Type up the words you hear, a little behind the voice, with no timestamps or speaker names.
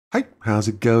Hey, how's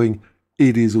it going?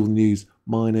 It is all news.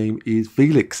 My name is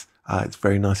Felix. It's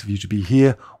very nice of you to be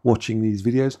here watching these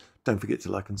videos. Don't forget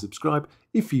to like and subscribe.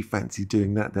 If you fancy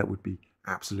doing that, that would be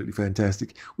absolutely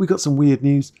fantastic. We got some weird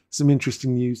news, some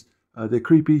interesting news. They're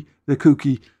creepy, they're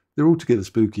kooky, they're altogether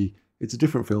spooky. It's a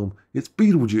different film. It's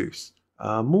Beetlejuice.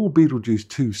 More Beetlejuice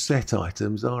 2 set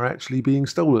items are actually being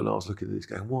stolen. I was looking at this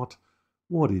going,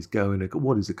 what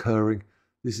is occurring?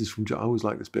 This is from, I always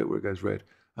like this bit where it goes red.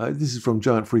 This is from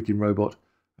Giant Freaking Robot.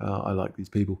 I like these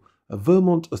people.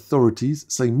 Vermont authorities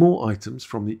say more items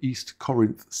from the East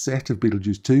Corinth set of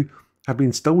Beetlejuice 2 have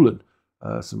been stolen.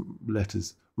 Some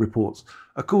letters, reports.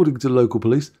 According to local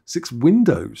police, 6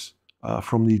 windows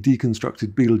from the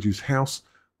deconstructed Beetlejuice house,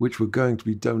 which were going to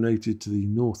be donated to the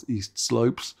northeast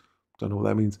slopes, don't know what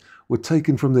that means, were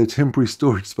taken from their temporary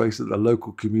storage space at the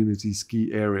local community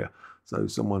ski area. So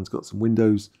someone's got some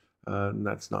windows. And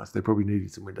that's nice. They probably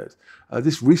needed some windows.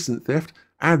 This recent theft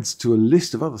adds to a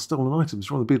list of other stolen items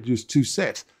from the Beetlejuice 2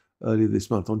 set. Earlier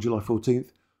this month, on July 14th,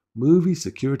 movie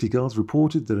security guards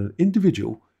reported that an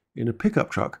individual in a pickup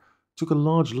truck took a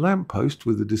large lamppost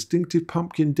with a distinctive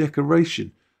pumpkin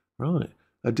decoration. Right.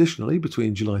 Additionally,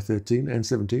 between July 13 and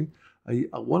 17,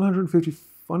 a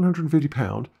 150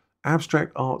 pound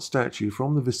abstract art statue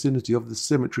from the vicinity of the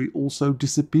cemetery also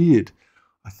disappeared.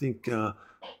 I think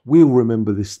we'll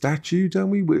remember this statue, don't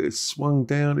we? Where it swung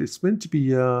down. It's meant to be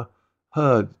her,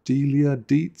 Delia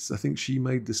Dietz. I think she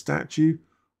made the statue.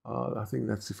 I think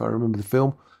that's if I remember the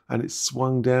film. And it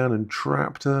swung down and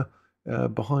trapped her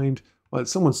behind. Well,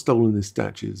 someone's stolen this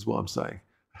statue, is what I'm saying.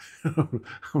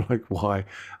 I'm like, why?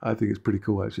 I think it's pretty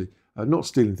cool, actually. Not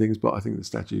stealing things, but I think the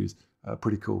statue is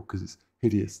pretty cool because it's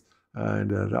hideous. And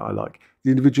that I like.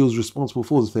 The individuals responsible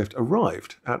for the theft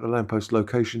arrived at the lamppost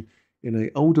location in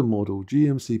an older model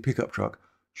GMC pickup truck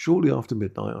shortly after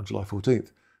midnight on July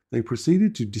 14th. They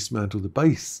proceeded to dismantle the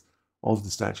base of the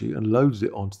statue and loaded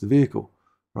it onto the vehicle.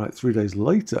 Right, 3 days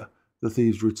later, the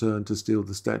thieves returned to steal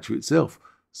the statue itself.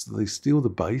 So they steal the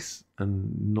base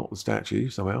and not the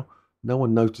statue somehow. No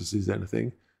one notices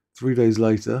anything. 3 days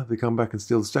later, they come back and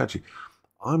steal the statue.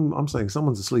 I'm saying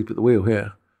someone's asleep at the wheel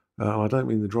here. I don't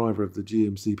mean the driver of the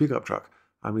GMC pickup truck.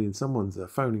 I mean someone's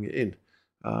phoning it in.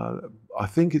 I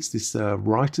think it's this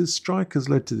writer's strike has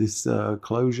led to this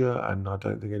closure, and I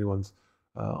don't think anyone's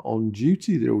on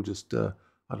duty. They're all just, I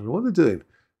don't know what they're doing.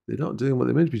 They're not doing what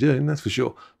they're meant to be doing, that's for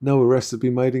sure. No arrests have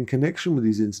been made in connection with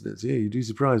these incidents. Yeah, you do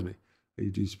surprise me.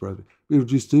 You do surprise me.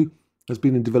 Beetlejuice 2 has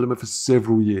been in development for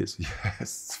several years.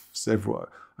 Yes, several.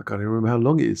 I can't even remember how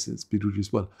long it is since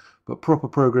Beetlejuice 1. But proper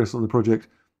progress on the project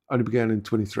only began in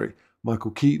 23.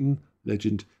 Michael Keaton,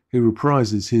 legend, who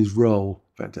reprises his role,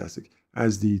 fantastic,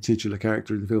 as the titular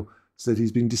character in the film, said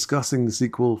he's been discussing the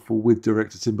sequel with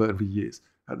director Tim Burton for years.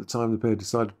 At the time the pair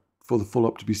decided for the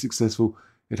follow-up to be successful,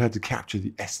 it had to capture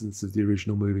the essence of the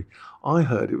original movie. I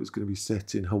heard it was going to be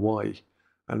set in Hawaii,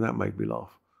 and that made me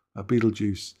laugh.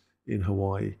 Beetlejuice in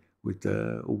Hawaii with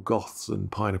all goths and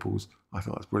pineapples. I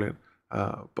thought that's brilliant,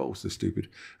 but also stupid.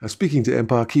 Speaking to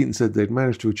Empire, Keaton said they'd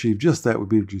managed to achieve just that with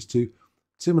Beetlejuice 2.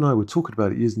 Tim and I were talking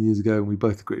about it years and years ago, and we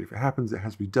both agreed if it happens, it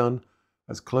has to be done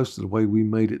as close to the way we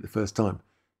made it the first time.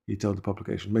 He told the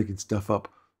publication, making stuff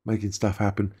up, making stuff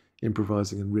happen,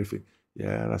 improvising and riffing.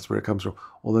 Yeah, that's where it comes from.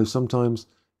 Although sometimes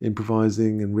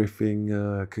improvising and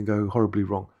riffing can go horribly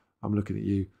wrong. I'm looking at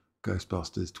you,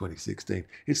 Ghostbusters 2016.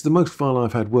 It's the most fun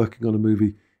I've had working on a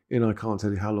movie in I can't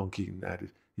tell you how long Keaton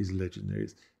added. He's a legend, there he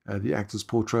is. The actor's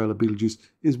portrayal of Beetlejuice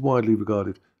is widely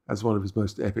regarded as one of his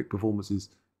most epic performances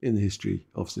in the history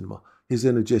of cinema. His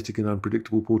energetic and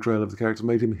unpredictable portrayal of the character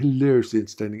made him hilariously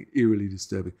entertaining, eerily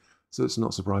disturbing. So it's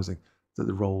not surprising that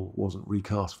the role wasn't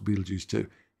recast for Beetlejuice 2.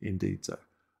 Indeed so.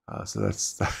 So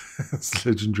that's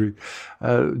legendary.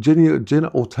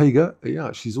 Jenna Ortega,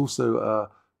 yeah, she's also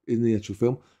in the actual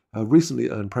film. Recently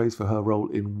earned praise for her role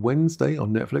in Wednesday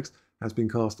on Netflix. Has been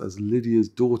cast as Lydia's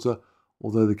daughter,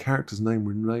 although the character's name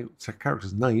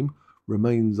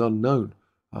remains unknown.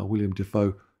 William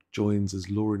Dafoe joins as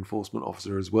law enforcement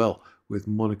officer as well, with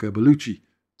Monica Bellucci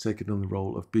taking on the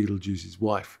role of Beetlejuice's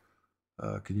wife.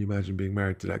 Can you imagine being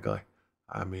married to that guy?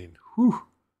 I mean, whew,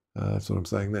 that's what I'm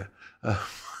saying there. I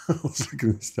was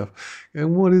looking at this stuff,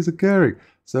 and what is occurring?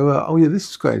 So, oh yeah, this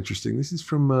is quite interesting. This is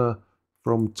from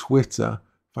Twitter.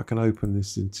 If I can open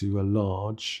this into a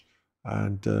large,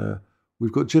 and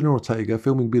we've got Jenna Ortega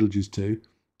filming Beetlejuice 2,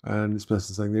 and this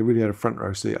person saying they really had a front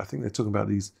row seat. I think they're talking about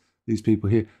these people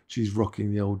here. She's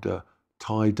rocking the old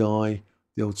tie-dye,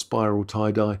 the old spiral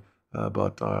tie-dye,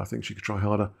 but I think she could try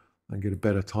harder and get a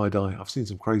better tie-dye. I've seen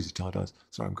some crazy tie-dyes.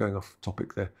 Sorry, I'm going off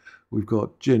topic there. We've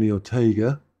got Jenna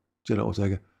Ortega,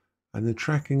 and they're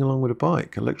tracking along with a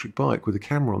bike, electric bike with a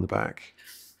camera on the back,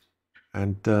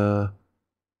 and they're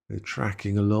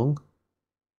tracking along.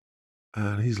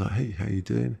 And he's like, "Hey, how you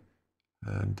doing?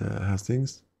 And how's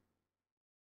things?"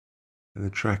 And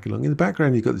they're tracking along. In the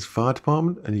background, you've got this fire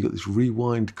department, and you've got this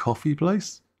Rewind coffee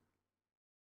place.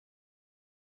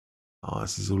 Oh,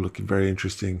 this is all looking very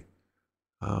interesting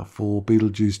for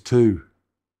Beetlejuice 2.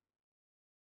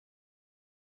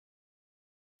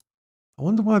 I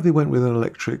wonder why they went with an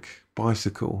electric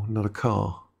bicycle, not a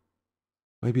car.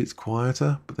 Maybe it's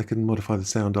quieter, but they can modify the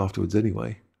sound afterwards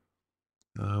anyway.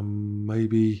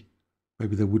 Maybe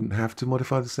they wouldn't have to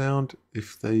modify the sound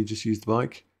if they just used the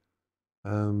bike.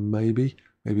 Maybe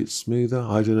it's smoother.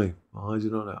 I don't know. I do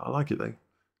not know. I like it though.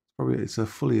 It's a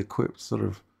fully equipped sort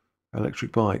of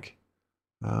electric bike.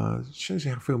 It shows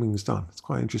you how filming is done. It's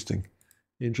quite interesting.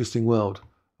 Interesting world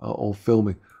of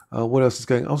filming. What else is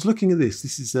going? I was looking at this.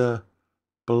 This is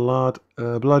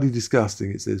bloody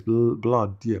disgusting. It says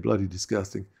blood. Yeah, bloody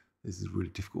disgusting. This is a really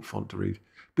difficult font to read.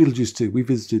 Beetlejuice 2. We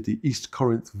visited the East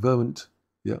Corinth, Vermont.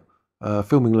 Yeah,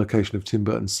 filming location of Tim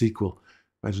Burton's sequel.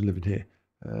 Imagine living here.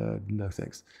 No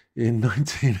thanks. In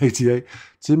 1988,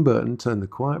 Tim Burton turned the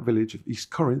quiet village of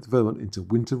East Corinth, Vermont into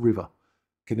Winter River,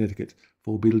 Connecticut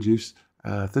for Beetlejuice.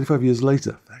 35 years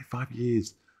later, 35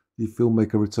 years, the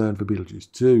filmmaker returned for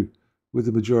Beetlejuice 2, with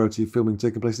the majority of filming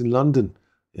taking place in London.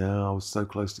 Yeah, I was so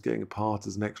close to getting a part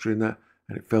as an extra in that,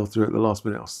 and it fell through at the last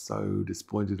minute. I was so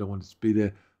disappointed. I wanted to be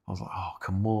there. I was like, oh,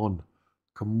 come on.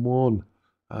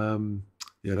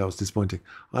 Yeah, that was disappointing.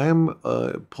 I am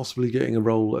possibly getting a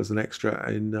role as an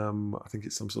extra in, I think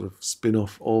it's some sort of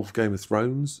spin-off of Game of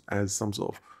Thrones as some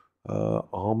sort of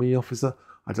army officer.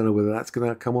 I don't know whether that's going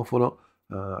to come off or not.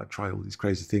 I try all these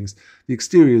crazy things. The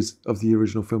exteriors of the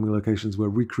original filming locations were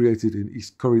recreated in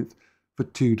East Corinth for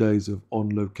 2 days of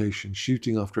on-location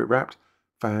shooting. After it wrapped,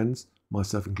 fans,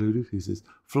 myself included, he says,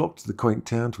 flocked to the quaint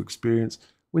town to experience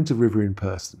Winter River in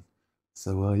person.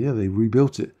 So, yeah, they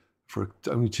rebuilt it for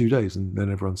only 2 days, and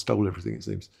then everyone stole everything, it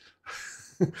seems.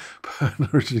 Burton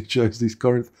originally chose East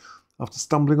Corinth after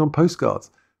stumbling on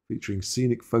postcards featuring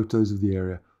scenic photos of the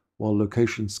area while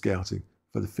location scouting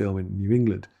for the film in New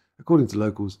England. According to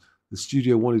locals, the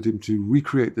studio wanted him to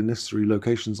recreate the necessary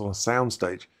locations on a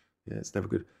soundstage. Yeah, it's never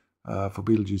good for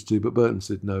Beetlejuice 2, but Burton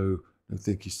said, no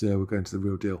thank you, sir, we're going to the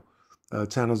real deal.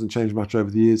 Town hasn't changed much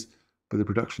over the years, but the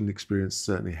production experience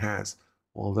certainly has.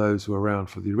 While those who were around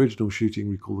for the original shooting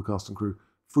recall the cast and crew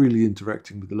freely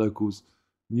interacting with the locals,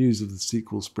 news of the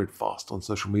sequel spread fast on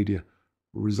social media,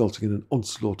 resulting in an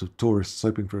onslaught of tourists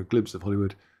hoping for a glimpse of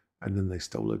Hollywood, and then they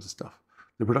stole loads of stuff.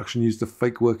 The production used the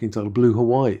fake working title Blue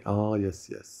Hawaii. Ah, yes,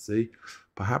 see?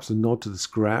 Perhaps a nod to the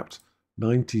scrapped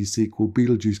 90s sequel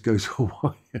Beetlejuice Goes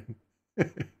Hawaiian.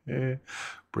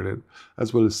 Brilliant.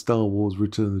 As well as Star Wars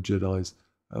Return of the Jedi's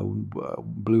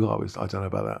Blue Hawaii. I don't know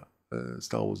about that.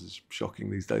 Star Wars is shocking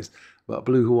these days. But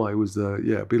Blue Hawaii was,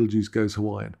 Beetlejuice Goes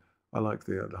Hawaiian. I like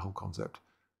the whole concept.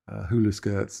 Hula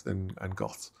skirts and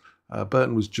goths.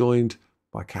 Burton was joined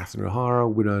by Catherine O'Hara,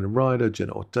 Winona Ryder,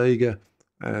 Jenna Ortega,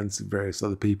 and some various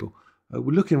other people.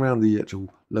 We're looking around the actual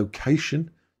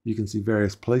location. You can see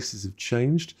various places have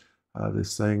changed. They're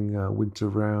saying Winter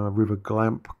River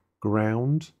Glamp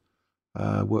Ground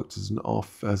worked as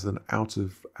an out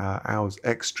of hours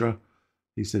extra.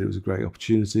 He said it was a great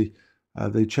opportunity.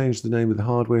 They changed the name of the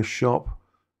hardware shop,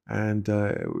 and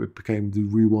it became the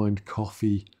Rewind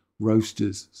Coffee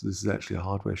Roasters. So this is actually a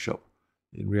hardware shop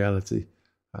in reality,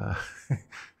 and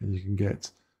you can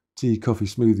get tea, coffee,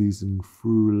 smoothies, and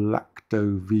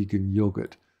fructose vegan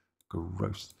yogurt.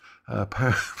 Gross.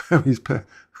 Pammy's Pet.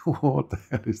 What the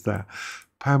hell is that?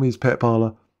 Pammy's Pet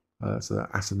Parlor. So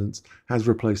Assonance has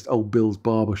replaced Old Bill's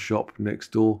barber shop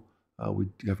next door. We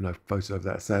have no photo of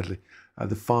that, sadly.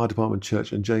 The fire department,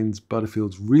 church, and James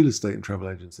Butterfield's real estate and travel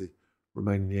agency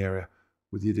remain in the area,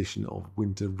 with the addition of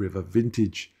Winter River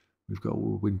Vintage. We've got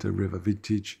Winter River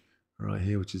Vintage right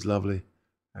here, which is lovely.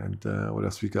 And what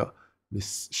else we got?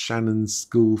 Miss Shannon's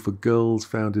School for Girls,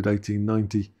 founded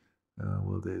 1890.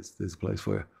 Well, there's a place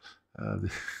for you.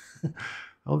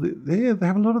 They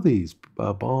have a lot of these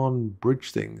barn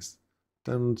bridge things.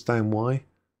 Don't understand why,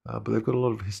 but they've got a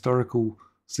lot of historical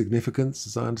significance,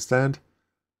 as I understand.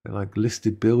 They're like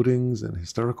listed buildings and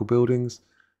historical buildings,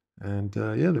 and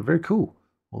yeah, they're very cool.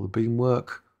 All the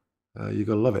beamwork, you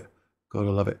gotta love it. Gotta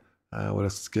love it. What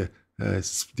else is good?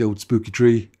 It's the old spooky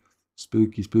tree,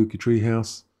 spooky tree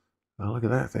house. Look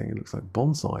at that thing. It looks like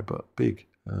bonsai, but big.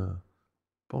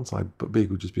 Bonsai, but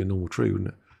big would just be a normal tree,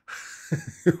 wouldn't it?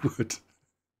 It would.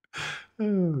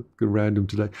 Good random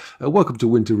today. Welcome to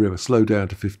Winter River. Slow down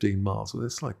to 15 miles. Well,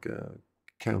 it's like a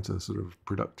counter sort of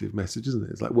productive message, isn't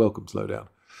it? It's like, welcome, slow down.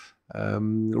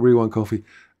 Rewind Coffee.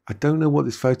 I don't know what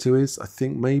this photo is. I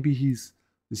think maybe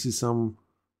this is some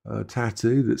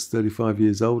tattoo that's 35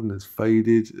 years old and it's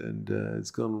faded and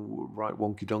it's gone right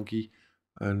wonky donkey.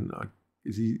 And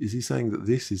is he saying that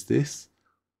this is this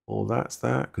or that's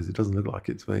that? Because it doesn't look like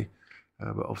it to me.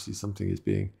 But obviously something is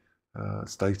being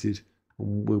stated.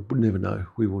 We'll never know.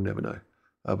 We will never know.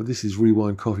 But this is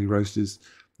Rewind Coffee Roasters,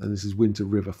 and this is Winter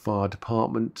River Fire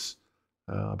Department.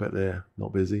 I bet they're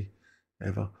not busy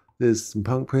ever. There's some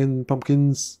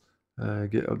pumpkins.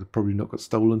 They've probably not got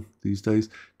stolen these days.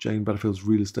 Jane Butterfield's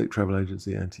Real Estate Travel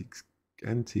Agency,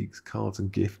 antiques, cards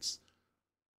and gifts.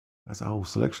 That's a whole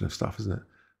selection of stuff, isn't it?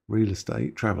 Real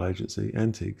Estate Travel Agency,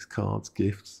 antiques, cards,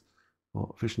 gifts,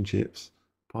 fish and chips,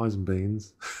 pies and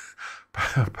beans,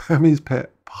 Pammy's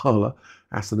Pet Parlour,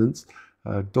 assonance,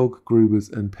 Dog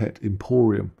Groomers and Pet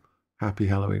Emporium. Happy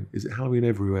Halloween. Is it Halloween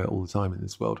everywhere all the time in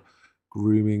this world?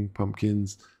 Grooming,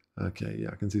 pumpkins. Okay, yeah,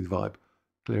 I can see the vibe.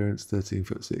 Clearance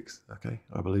 13'6". Okay,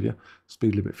 I believe you.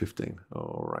 Speed limit 15.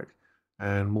 All right.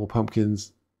 And more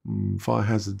pumpkins. Fire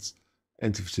hazards.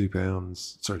 Enter for £2.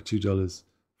 Sorry, $2.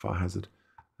 Fire hazard.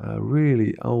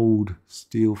 Really old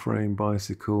steel frame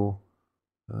bicycle.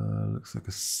 Looks like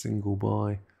a single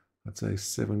buy. I'd say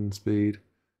 7 speed.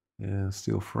 Yeah,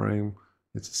 steel frame.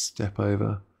 It's a step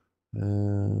over.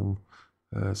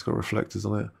 It's got reflectors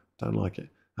on it. Don't like it.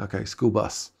 Okay, school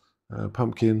bus.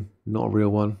 Pumpkin, not a real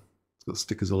one. It's got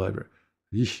stickers all over it.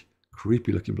 Yeesh,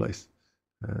 creepy looking place.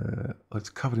 It's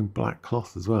covered in black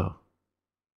cloth as well.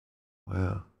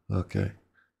 Wow, okay.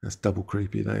 That's double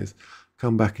creepy, that is.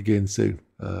 Come back again soon.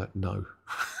 No.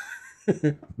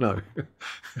 No.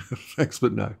 Thanks,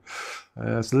 but no.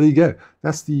 So there you go.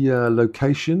 That's the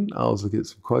location. I'll also get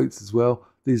some quotes as well.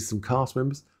 These are some cast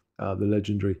members. The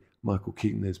legendary Michael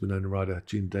Keaton, there's Winona Ryder,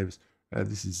 Gina Davis.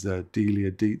 This is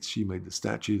Delia Dietz. She made the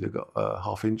statue that got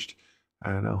half-inched.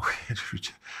 And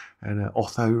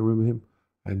Otho, remember him?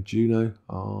 And Juno.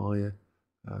 Oh, yeah.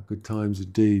 Good times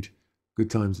indeed.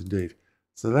 Good times indeed.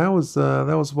 So that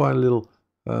was my little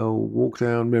walk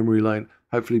down memory lane.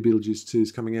 Hopefully Beetlejuice 2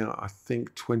 is coming out, I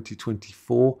think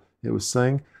 2024, it was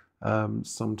saying.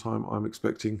 Sometime I'm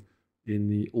expecting in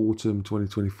the autumn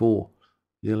 2024.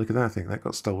 Yeah, look at that thing. That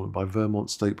got stolen by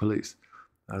Vermont State Police.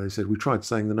 They said, we tried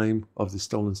saying the name of the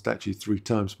stolen statue 3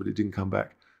 times, but it didn't come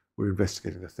back. We're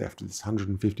investigating the theft of this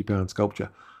 £150 sculpture.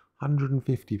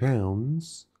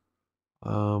 £150?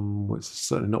 Well, it's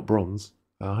certainly not bronze.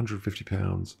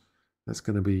 £150. That's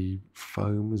going to be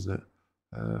foam, isn't it?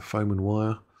 Foam and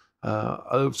wire.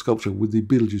 A sculpture with the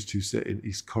Beetlejuice 2 set in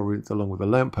East Corinth, along with a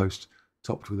lamppost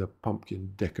topped with a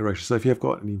pumpkin decoration. So if you have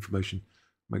got any information,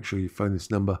 make sure you phone this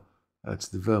number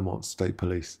to the Vermont State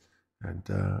Police and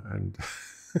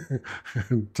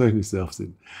and turn yourselves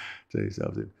in.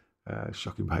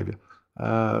 Shocking behaviour.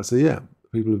 So yeah,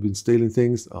 people have been stealing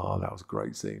things. Oh, that was a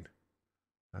great scene.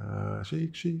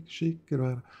 Chic,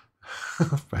 goodbye.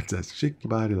 Fantastic, chic,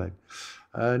 goodbye, Elaine.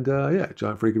 And yeah,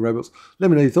 giant freaking robots. Let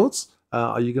me know your thoughts.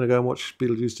 Are you going to go and watch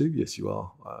Beetlejuice 2? Yes, you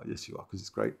are. Yes, you are, because it's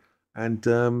great. And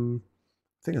I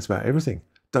think that's about everything.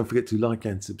 Don't forget to like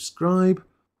and subscribe.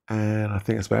 And I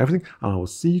think that's about everything. And I will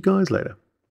see you guys later.